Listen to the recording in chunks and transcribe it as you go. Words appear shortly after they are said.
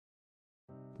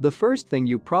The first thing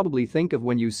you probably think of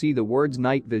when you see the words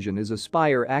night vision is a spy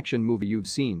or action movie you've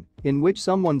seen, in which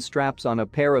someone straps on a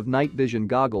pair of night vision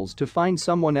goggles to find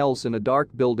someone else in a dark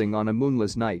building on a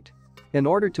moonless night. In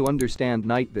order to understand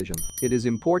night vision, it is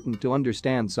important to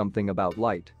understand something about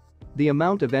light. The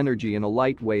amount of energy in a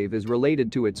light wave is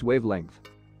related to its wavelength.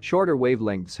 Shorter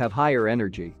wavelengths have higher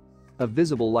energy. Of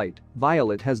visible light,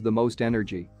 violet has the most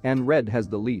energy, and red has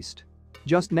the least.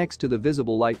 Just next to the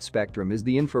visible light spectrum is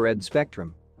the infrared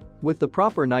spectrum. With the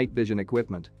proper night vision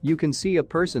equipment, you can see a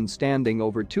person standing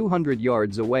over 200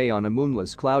 yards away on a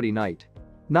moonless, cloudy night.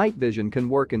 Night vision can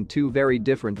work in two very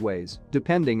different ways,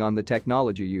 depending on the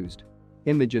technology used.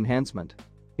 Image enhancement.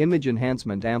 Image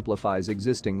enhancement amplifies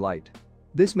existing light.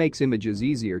 This makes images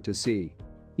easier to see.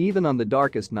 Even on the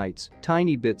darkest nights,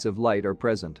 tiny bits of light are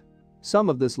present. Some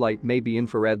of this light may be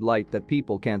infrared light that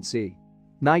people can't see.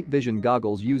 Night vision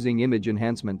goggles using image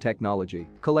enhancement technology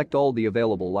collect all the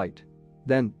available light.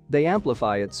 Then, they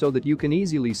amplify it so that you can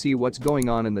easily see what's going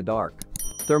on in the dark.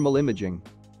 Thermal imaging.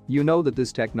 You know that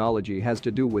this technology has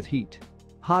to do with heat.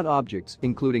 Hot objects,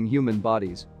 including human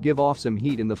bodies, give off some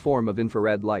heat in the form of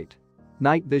infrared light.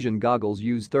 Night vision goggles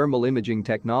use thermal imaging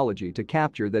technology to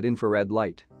capture that infrared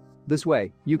light. This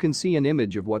way, you can see an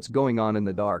image of what's going on in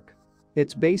the dark.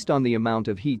 It's based on the amount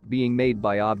of heat being made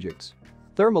by objects.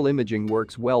 Thermal imaging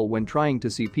works well when trying to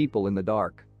see people in the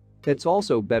dark. It's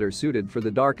also better suited for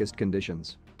the darkest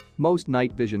conditions. Most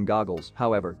night vision goggles,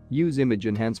 however, use image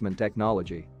enhancement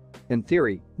technology. In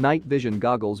theory, night vision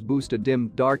goggles boost a dim,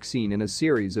 dark scene in a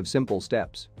series of simple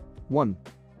steps. 1.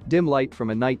 Dim light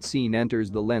from a night scene enters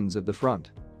the lens of the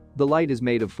front. The light is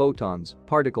made of photons,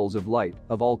 particles of light,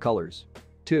 of all colors.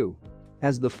 2.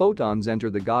 As the photons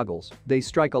enter the goggles, they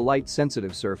strike a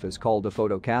light-sensitive surface called a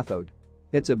photocathode.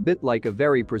 It's a bit like a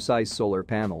very precise solar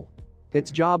panel. Its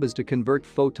job is to convert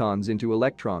photons into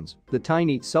electrons, the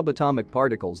tiny subatomic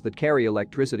particles that carry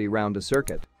electricity round a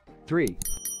circuit. 3.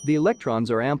 The electrons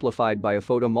are amplified by a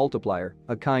photomultiplier,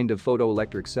 a kind of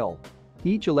photoelectric cell.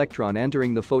 Each electron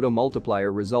entering the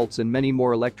photomultiplier results in many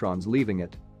more electrons leaving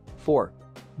it. 4.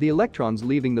 The electrons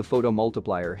leaving the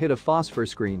photomultiplier hit a phosphor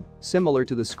screen, similar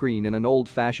to the screen in an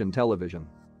old-fashioned television.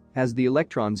 As the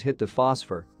electrons hit the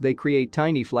phosphor, they create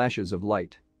tiny flashes of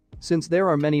light. Since there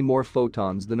are many more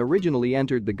photons than originally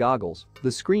entered the goggles,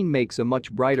 the screen makes a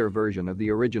much brighter version of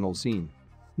the original scene.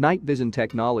 Night vision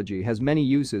technology has many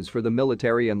uses for the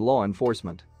military and law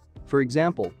enforcement. For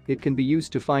example, it can be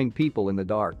used to find people in the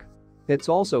dark. It's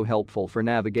also helpful for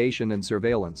navigation and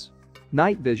surveillance.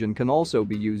 Night vision can also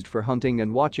be used for hunting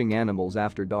and watching animals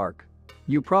after dark.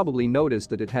 You probably noticed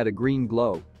that it had a green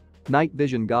glow. Night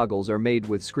vision goggles are made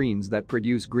with screens that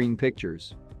produce green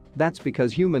pictures. That's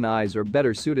because human eyes are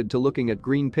better suited to looking at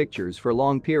green pictures for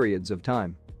long periods of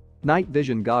time. Night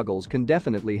vision goggles can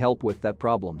definitely help with that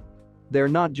problem. They're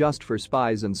not just for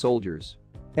spies and soldiers.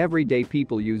 Everyday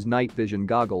people use night vision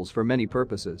goggles for many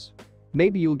purposes.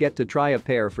 Maybe you'll get to try a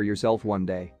pair for yourself one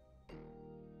day.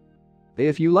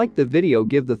 If you liked the video,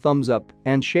 give the thumbs up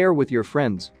and share with your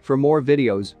friends. For more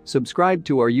videos, subscribe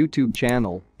to our YouTube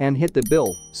channel and hit the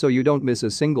bell so you don't miss a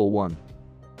single one.